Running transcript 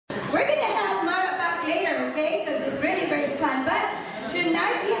We're going to have Mara back later, okay? Because it's really very fun. But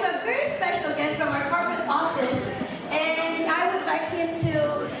tonight we have a very special guest from our corporate office. And I would like him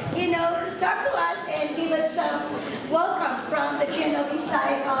to, talk to us and give us some welcome from the GNLD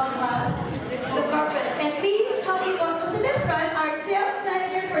side of the corporate. And please help me welcome to the front our sales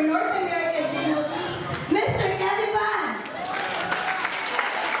manager for North America GNLD, Mr. Caliban.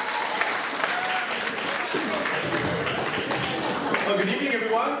 Well, good evening,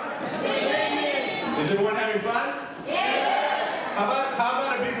 everyone. Is everyone having fun? Yeah. How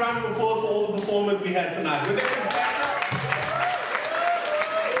about a big round of applause for all the performers we had tonight? Were they fantastic?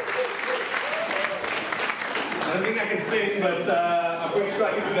 I don't think I can sing, but I'm pretty sure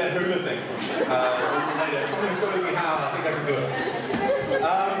I can do that Homer thing a little later. Someone showing me how, I think I can do it.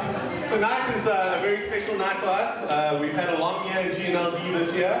 Tonight is a very special night for us. We've had a long year in GNLD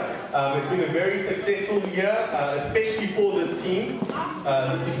this year. It's been a very successful year, especially for this team.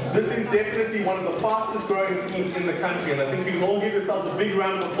 This is definitely one of the fastest growing teams in the country, and I think we can all give yourselves a big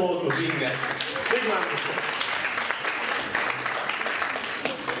round of applause for being there. Big round of applause.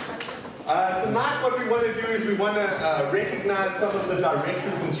 Tonight what we want to do is we want to recognize some of the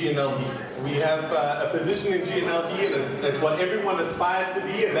directors in GNLD. We have a position in GNLD, and it's what everyone aspires to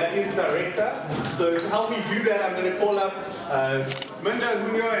be, and that is director. So to help me do that, I'm going to call up Minda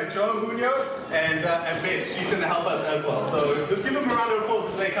Junio and Joe Junio and Beth. She's going to help us as well. So let's give them a round of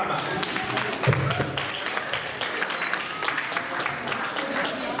applause as they come up.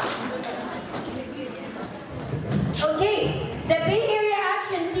 Okay, the Bay Area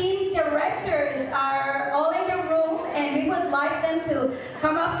Action Team directors are all in the room, and we would like them to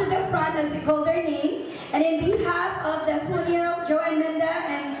come up to the front as we call their name. And in behalf of the Junio, Joe and Minda,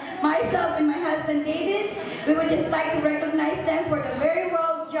 and myself and my husband David, we would just like to recognize them for the very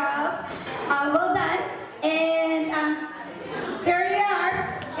well job, well done. And there they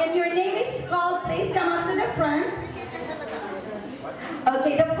are. And your name is called. Please come up to the front.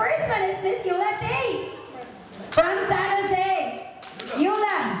 Okay, the first one is Miss Yula Tay from San Jose.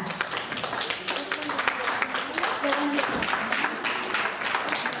 Yula.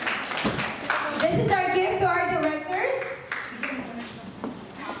 This is our gift to our directors.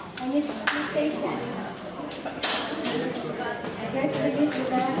 And you stay standing. Here's the gift to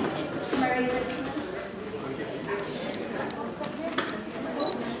the Merry Christmas.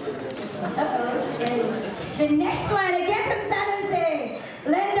 Uh-oh. The next one, again from San Jose,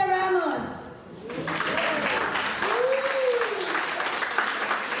 Linda Ramos.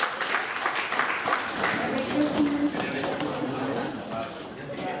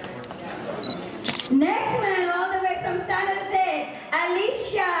 Next man, all the way from San Jose,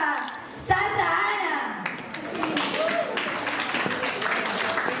 Alicia Santa Ana.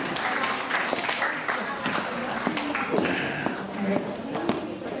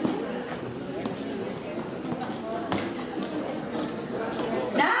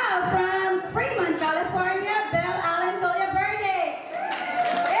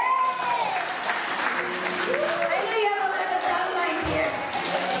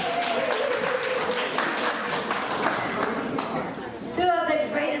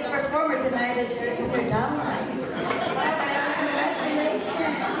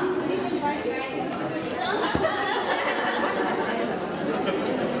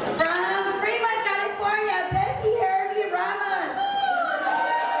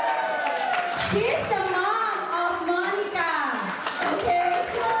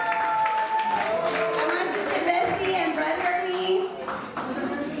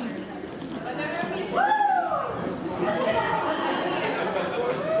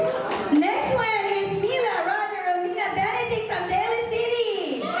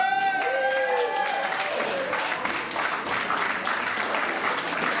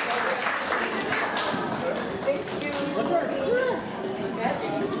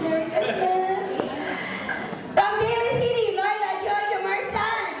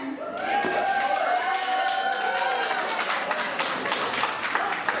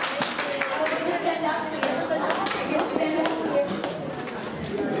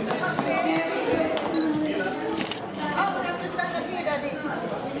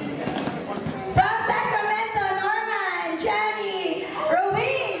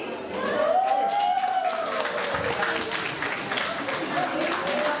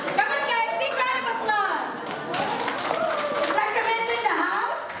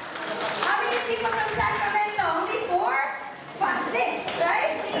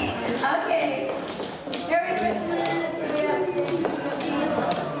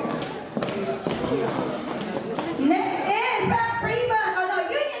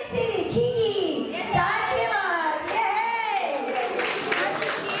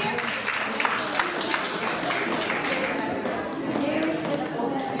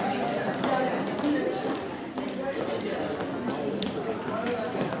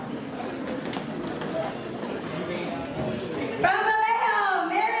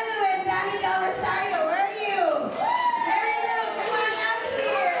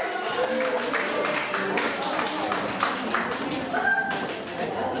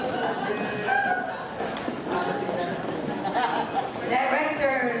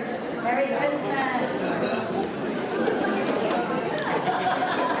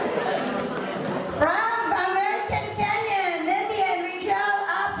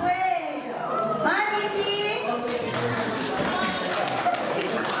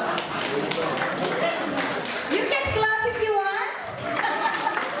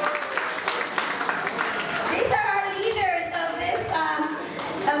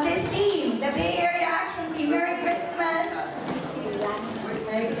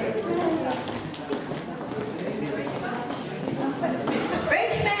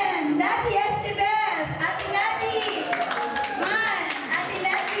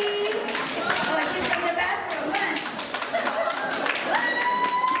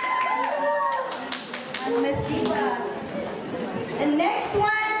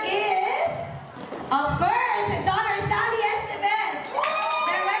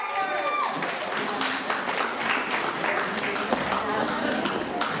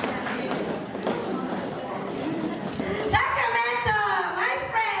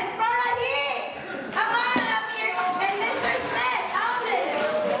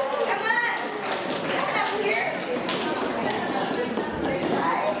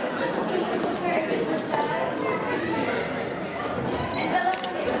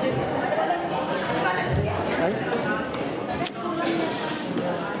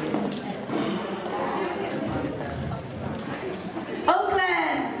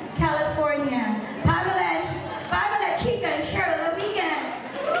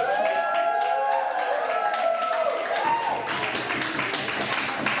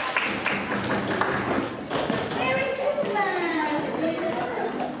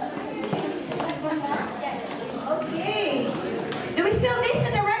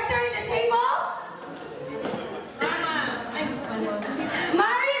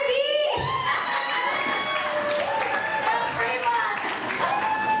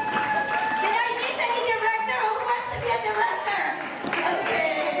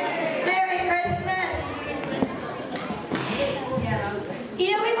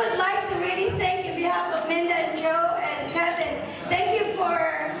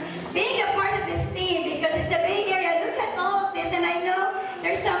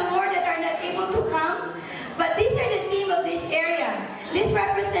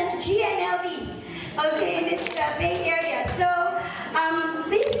 GNLD, okay, in this Bay Area. So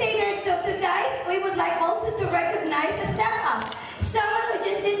please stay there. So tonight we would like also to recognize a step up. Someone who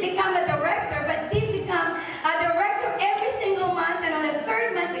just didn't become a director, but did become a director every single month, and on the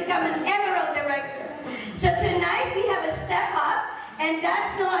third month become an emerald director. So tonight we have a step up, and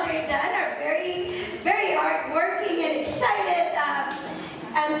that's no other than our very hard-working and excited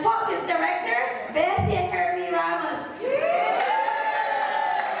and focused director, Beth